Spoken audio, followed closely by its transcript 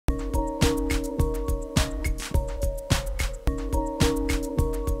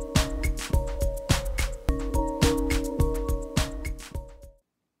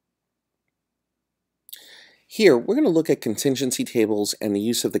Here, we're going to look at contingency tables and the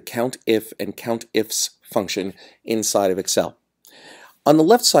use of the COUNTIF and COUNTIFS function inside of Excel. On the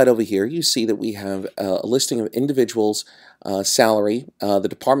left side over here, you see that we have a listing of individuals' salary, the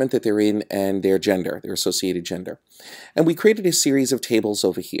department that they're in, and their gender, their associated gender. And we created a series of tables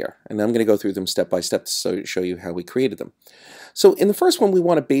over here, and I'm going to go through them step by step to show you how we created them. So in the first one, we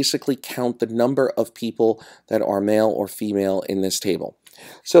want to basically count the number of people that are male or female in this table.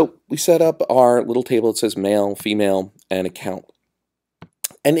 So we set up our little table that says male, female, and a count.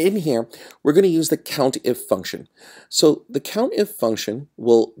 And in here, we're going to use the COUNTIF function. So the COUNTIF function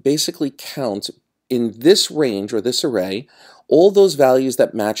will basically count in this range or this array all those values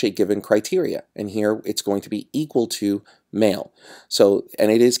that match a given criteria. And here it's going to be equal to male. So, and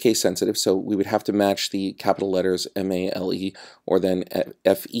it is case sensitive, so we would have to match the capital letters M-A-L-E or then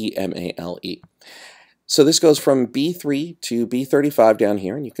F-E-M-A-L-E. So this goes from B3 to B35 down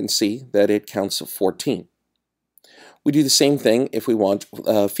here, and you can see that it counts to 14. We do the same thing if we want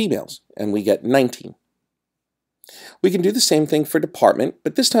females, and we get 19. We can do the same thing for department,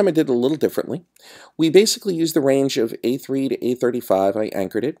 but this time I did it a little differently. We basically used the range of A3 to A35. I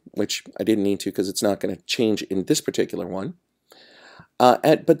anchored it, which I didn't need to because it's not going to change in this particular one.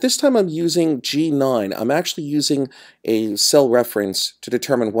 But this time I'm using G9. I'm actually using a cell reference to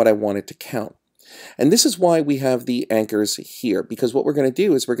determine what I wanted to count. And this is why we have the anchors here, because what we're going to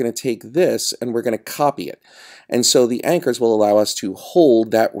do is we're going to take this and we're going to copy it. And so the anchors will allow us to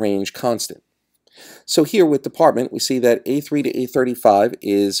hold that range constant. So here with department, we see that A3 to A35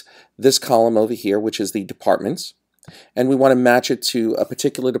 is this column over here, which is the departments. And we want to match it to a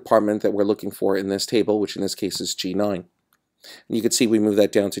particular department that we're looking for in this table, which in this case is G9. And you can see we move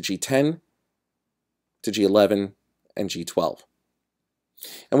that down to G10, to G11, and G12.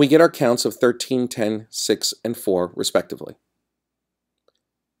 And we get our counts of 13, 10, 6, and 4, respectively.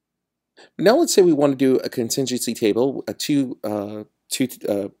 Now let's say we want to do a contingency table, a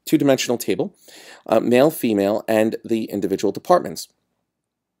two-dimensional table, male, female, and the individual departments.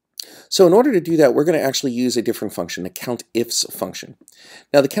 So in order to do that, we're going to actually use a different function, the COUNTIFS function.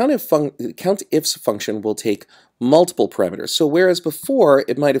 Now the COUNTIFS function will take multiple parameters. So whereas before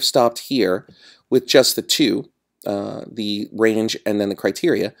it might have stopped here with just the two, the range and then the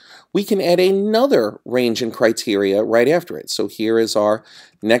criteria, we can add another range and criteria right after it. So here is our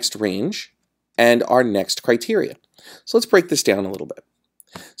next range and our next criteria. So let's break this down a little bit.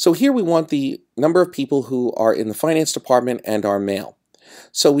 So here we want the number of people who are in the finance department and are male.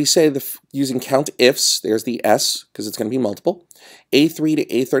 So we say using COUNTIFS, there's the S because it's going to be multiple, A3 to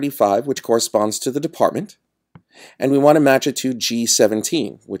A35, which corresponds to the department, and we want to match it to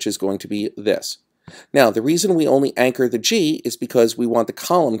G17, which is going to be this. Now, the reason we only anchor the G is because we want the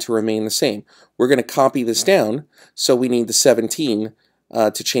column to remain the same. We're going to copy this down, so we need the 17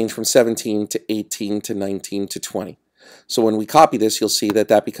 to change from 17 to 18 to 19 to 20. So when we copy this, you'll see that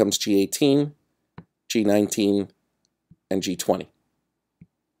that becomes G18, G19, and G20.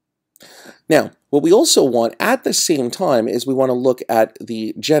 Now, what we also want at the same time is we want to look at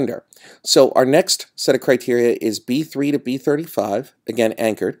the gender. So our next set of criteria is B3 to B35, again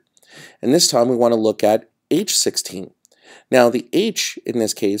anchored. And this time we want to look at H16. Now the H in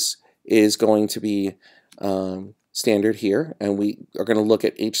this case is going to be standard here, and we are going to look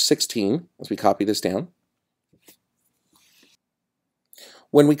at H16 as we copy this down.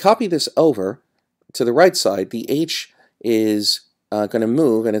 When we copy this over to the right side, the H is going to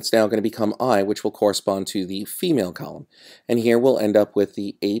move, and it's now going to become I, which will correspond to the female column. And here we'll end up with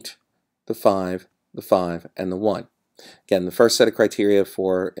the 8, the 5, the 5, and the 1. Again, the first set of criteria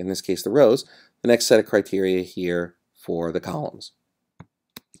for, in this case, the rows, the next set of criteria here for the columns.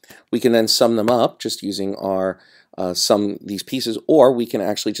 We can then sum them up just using our sum these pieces, or we can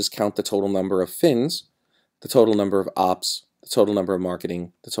actually just count the total number of fins, the total number of ops, the total number of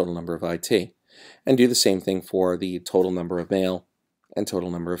marketing, the total number of IT, and do the same thing for the total number of male and total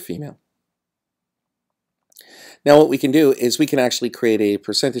number of female. Now what we can do is we can actually create a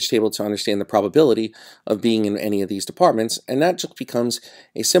percentage table to understand the probability of being in any of these departments, and that just becomes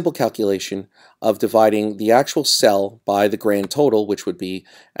a simple calculation of dividing the actual cell by the grand total, which would be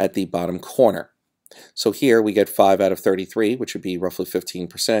at the bottom corner. So here we get 5 out of 33, which would be roughly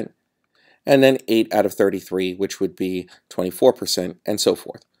 15%, and then 8 out of 33, which would be 24%, and so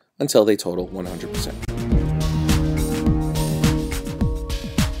forth, until they total 100%.